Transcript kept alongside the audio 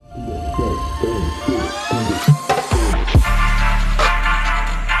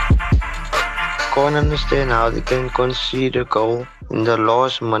Can't understand how they can concede a goal in the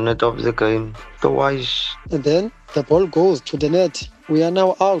last minute of the game. Twice. And then the ball goes to the net. We are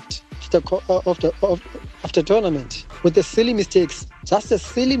now out of the tournament with the silly mistakes. Just the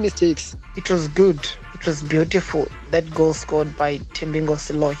silly mistakes. It was good. It was beautiful. That goal scored by Thembingo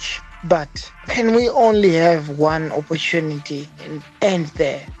Seloch. But can we only have one opportunity and end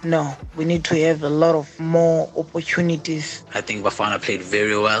there? No, we need to have a lot of more opportunities. I think Bafana played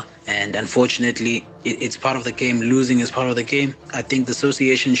very well, and unfortunately, it's part of the game. Losing is part of the game. I think the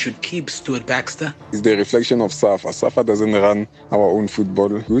association should keep Stuart Baxter. It's the reflection of SAFA. SAFA doesn't run our own football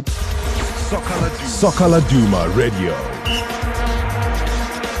good. Soccer Laduma Radio.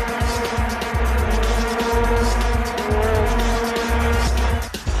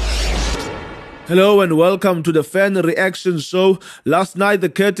 Hello and welcome to the Fan Reaction Show. Last night, the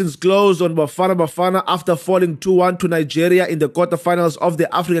curtains closed on Bafana Bafana after falling 2-1 to Nigeria in the quarterfinals of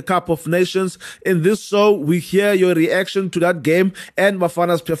the Africa Cup of Nations. In this show, we hear your reaction to that game and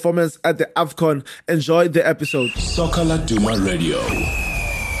Bafana's performance at the AFCON. Enjoy the episode. Soccer Laduma Radio.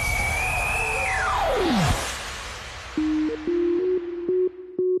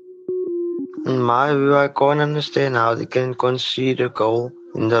 In my view, I can't understand how they can concede a goal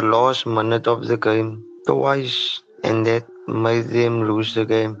in the last minute of the game. Twice. And that made them lose the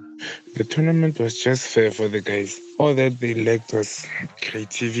game. The tournament was just fair for the guys. All that they lacked was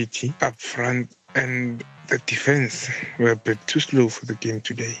creativity up front, and the defense were a bit too slow for the game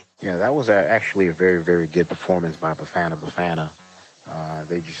today. Yeah, that was actually a very, very good performance by Bafana Bafana.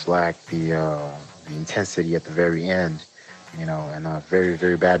 They just lacked the intensity at the very end, you know, and a very,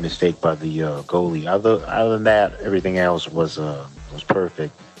 very bad mistake by the goalie. Other than that, everything else was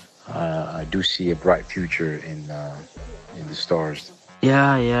perfect. I do see a bright future in the Stars.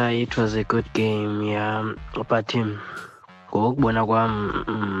 Yeah, it was a good game. Yeah, but ngokubona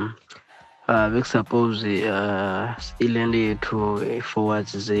kwami bekusuppose ilende yethu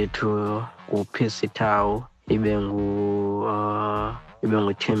forwards zethu uPhisi Tau ibe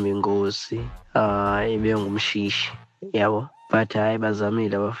nguThembinkosi ibe ngumshishi yabo, but hayi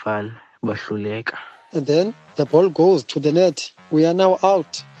bazamile abafana bahluleka. And then the ball goes to the net. We are now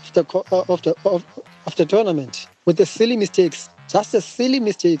out of the tournament with the silly mistakes. Just the silly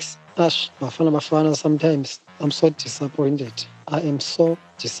mistakes. Bafana, sometimes I'm so disappointed. I am so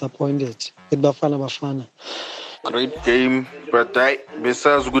disappointed with Bafana. Great game, but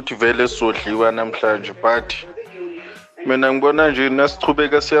besazi ukuthi vele sodliwa namhlanje, but mina ngibona nje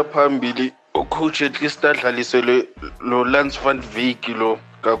nasichubeka siyaphambili, ucoach at least adlalisele lo Lance van Beek lo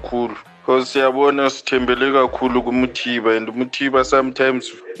kakhulu. Because siyabona sithembele kakhulu kuMuthiba, and Muthiba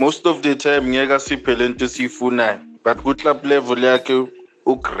sometimes, most of the time ngeke asiphe lento esifunayo, but ku club level yakhe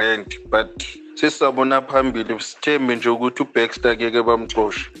uGrant, but sesabona phambili sithembe nje ukuthi uBaxter ngeke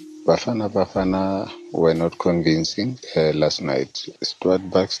bamxoshe. Bafana were not convincing last night. Stuart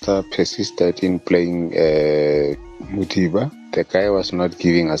Baxter persisted in playing Muthiba. The guy was not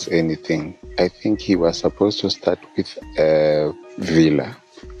giving us anything. I think he was supposed to start with Villa.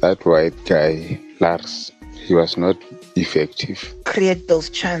 That white guy, Lars, he was not effective. Create those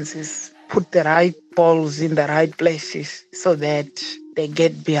chances, put the right balls in the right places so that they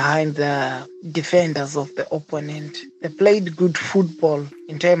get behind the defenders of the opponent. They played good football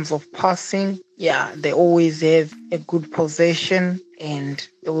in terms of passing. Yeah, they always have a good possession, and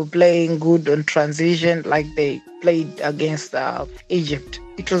they were playing good on transition like they played against Egypt.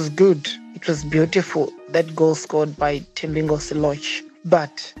 It was good. It was beautiful. That goal scored by Thembingo Seloch.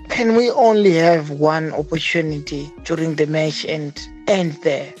 But can we only have one opportunity during the match and end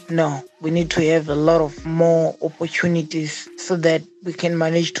there? No, we need to have a lot of more opportunities so that we can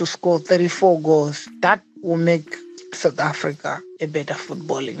manage to score 34 goals. That will make South Africa a better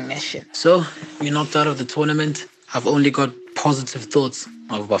footballing nation. So, we knocked out of the tournament. I've only got positive thoughts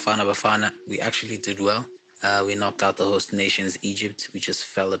of Bafana. We actually did well. We knocked out the host nations, Egypt. We just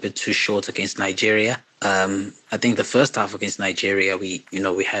fell a bit too short against Nigeria. I think the first half against Nigeria, we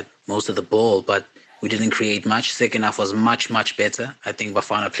had most of the ball, but we didn't create much. Second half was much better. I think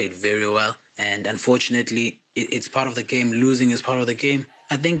Bafana played very well. And unfortunately, it's part of the game. Losing is part of the game.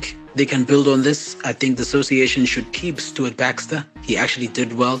 I think they can build on this. I think the association should keep Stuart Baxter. He actually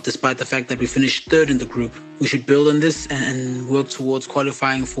did well, despite the fact that we finished third in the group. We should build on this and work towards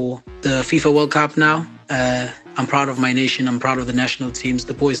qualifying for the FIFA World Cup now. I'm proud of my nation. I'm proud of the national teams.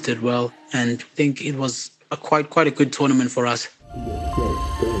 The boys did well, and I think it was quite a good tournament for us.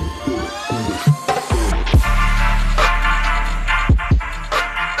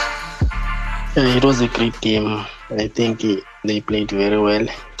 It was a great game. I think they played very well.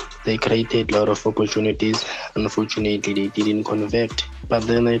 They created a lot of opportunities. Unfortunately, they didn't convert. But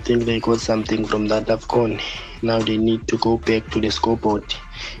then I think they got something from that AFCON. Now they need to go back to the scoreboard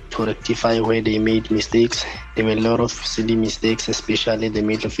to rectify where they made mistakes. There were a lot of silly mistakes, especially the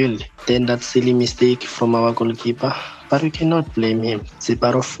midfield. Then that silly mistake from our goalkeeper, but we cannot blame him. It's a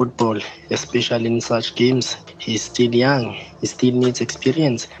part of football, especially in such games. He's still young. He still needs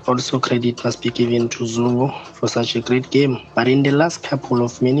experience. Also, credit must be given to Zungu for such a great game. But in the last couple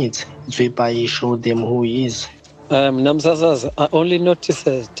of minutes, Zwepai showed them who he is. Namsazaz, I only noticed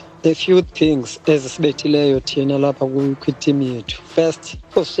a few things ezisibethileyo thina lapha kwi-team yethu. First,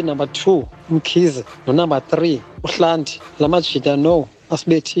 position number 2, Mkhize, no number 3, uHlanti. Lamajita no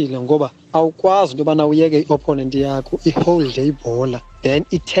asibethile ngoba awukwazi into yobana uyeke i-opponent yakho iholde ibhola then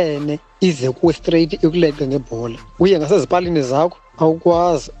ithene ize kuwe straight ikuleqe ngebhola. Uye ngasezipalini zakho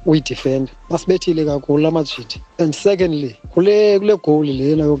awukwazi uyidefend. Basibethile kakhulu lamajita. And secondly, kule goal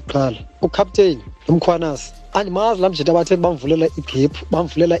lena yokuqala, ucaptain Mkhwanasi andimazi lamjita bathe bamvulela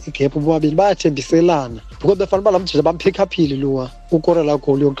igap bobabili bayathembiselana because befanele uba lamjita bampick uphile lowa ukorela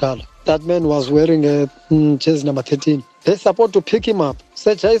goal yokuqala. That man was wearing a jersey number 13. They support to pick him up.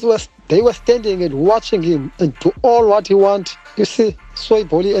 They were standing and watching him and do all what he want. You see, so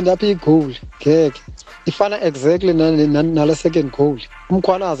ibhola end up goal. Ngeke ifana exactly nale second goal.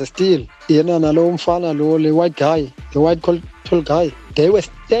 Umkhwanazi still yena nalo umfana lo le white guy, the white tall guy. They were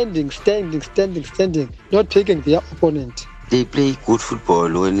standing, not picking their opponent. They play good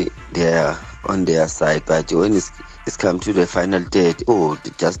football when they are on their side, but when it's come to the final third,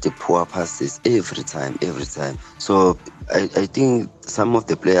 just the poor passes every time. So I think some of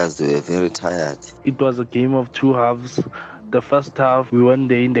the players were very tired. It was a game of two halves. The first half, we went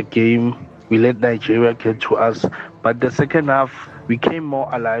there in the game. We let Nigeria get to us. But the second half, we came more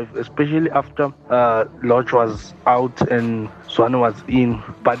alive, especially after Lodge was out and Swan was in.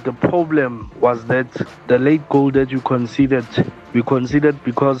 But the problem was that the late goal that we conceded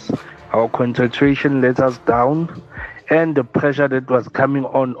because our concentration let us down and the pressure that was coming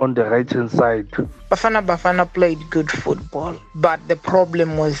on the right-hand side. Bafana played good football, but the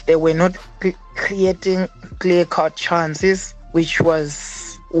problem was they were not creating clear-cut chances, which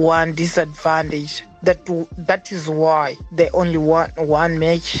was one disadvantage. That is why they only won one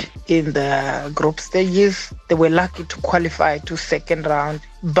match in the group stages. They were lucky to qualify to second round,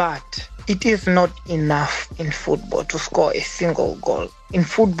 but it is not enough in football to score a single goal. In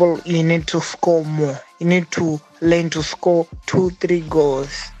football, you need to score more. You need to learn to score 2-3 goals.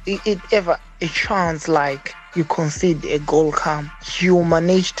 If ever a chance like you concede a goal come, you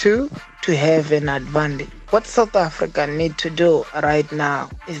manage to have an advantage. What South Africa need to do right now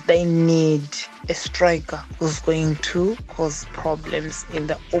is they need a striker who's going to cause problems in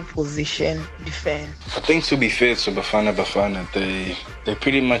the opposition defense. I think to be fair to Bafana, they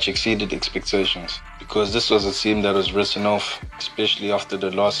pretty much exceeded expectations because this was a team that was written off, especially after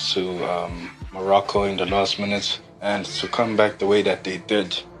the loss to Morocco in the last minute, and to come back the way that they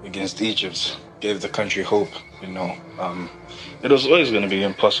did against Egypt gave the country hope. It was always going to be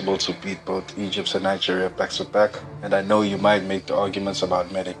impossible to beat both Egypt and Nigeria back to back. And I know you might make the arguments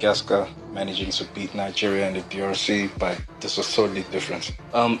about Madagascar managing to beat Nigeria and the DRC, but this was totally different.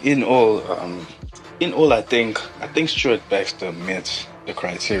 In all, I think Stuart Baxter met the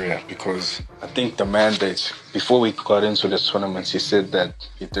criteria because I think the mandate, before we got into the tournament, he said that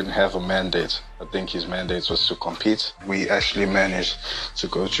he didn't have a mandate. I think his mandate was to compete. We actually managed to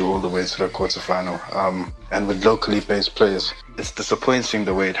go through all the way to the quarterfinal. And with locally based players, it's disappointing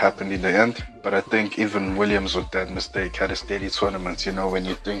the way it happened in the end. But I think even Williams with that mistake had a steady tournament. When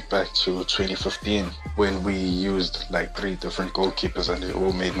you think back to 2015, when we used like 3 different goalkeepers and they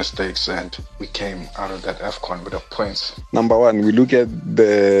all made mistakes and we came out of that AFCON with a point. Number one, we look at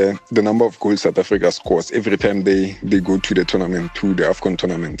the number of goals South Africa scores every time they go to the tournament, to the AFCON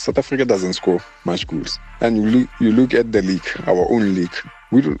tournament. South Africa doesn't score much goals. And you look at the league, our own league.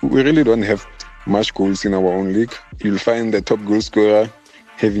 We really don't have much goals in our own league. You'll find the top goal scorer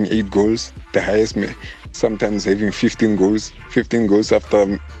having 8 goals, the highest sometimes having 15 goals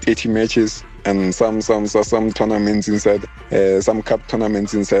after 80 matches, and some tournaments inside, some cup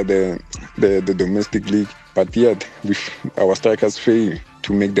tournaments inside the domestic league. But yet, our strikers fail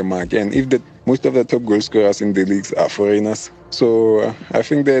to make the mark. And if most of the top goal scorers in the leagues are foreigners, so I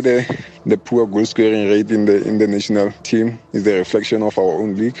think that the poor goal scoring rate in the national team is the reflection of our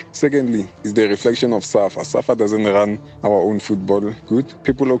own league. Secondly, is the reflection of SAFA. SAFA doesn't run our own football good.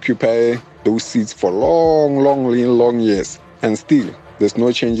 People occupy those seats for long years, and still there's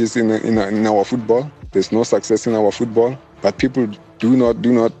no changes in our football. There's no success in our football. But people do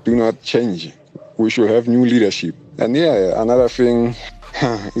not change. We should have new leadership. And another thing,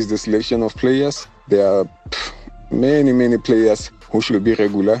 is the selection of players. There are many players who should be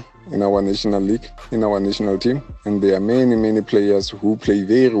regular in our national league, in our national team. And there are many players who play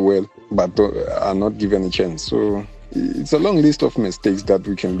very well but are not given a chance. So it's a long list of mistakes that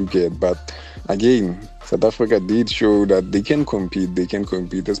we can look at. But again, South Africa did show that they can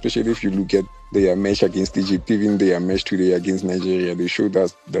compete, especially if you look at their match against Egypt, even their match today against Nigeria. They showed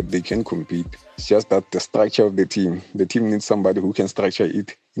us that they can compete. It's just that the structure of the team needs somebody who can structure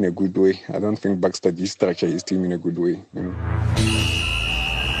it in a good way. I don't think Baxter did structure his team in a good way.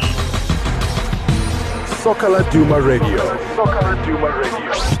 Soccer Laduma Radio.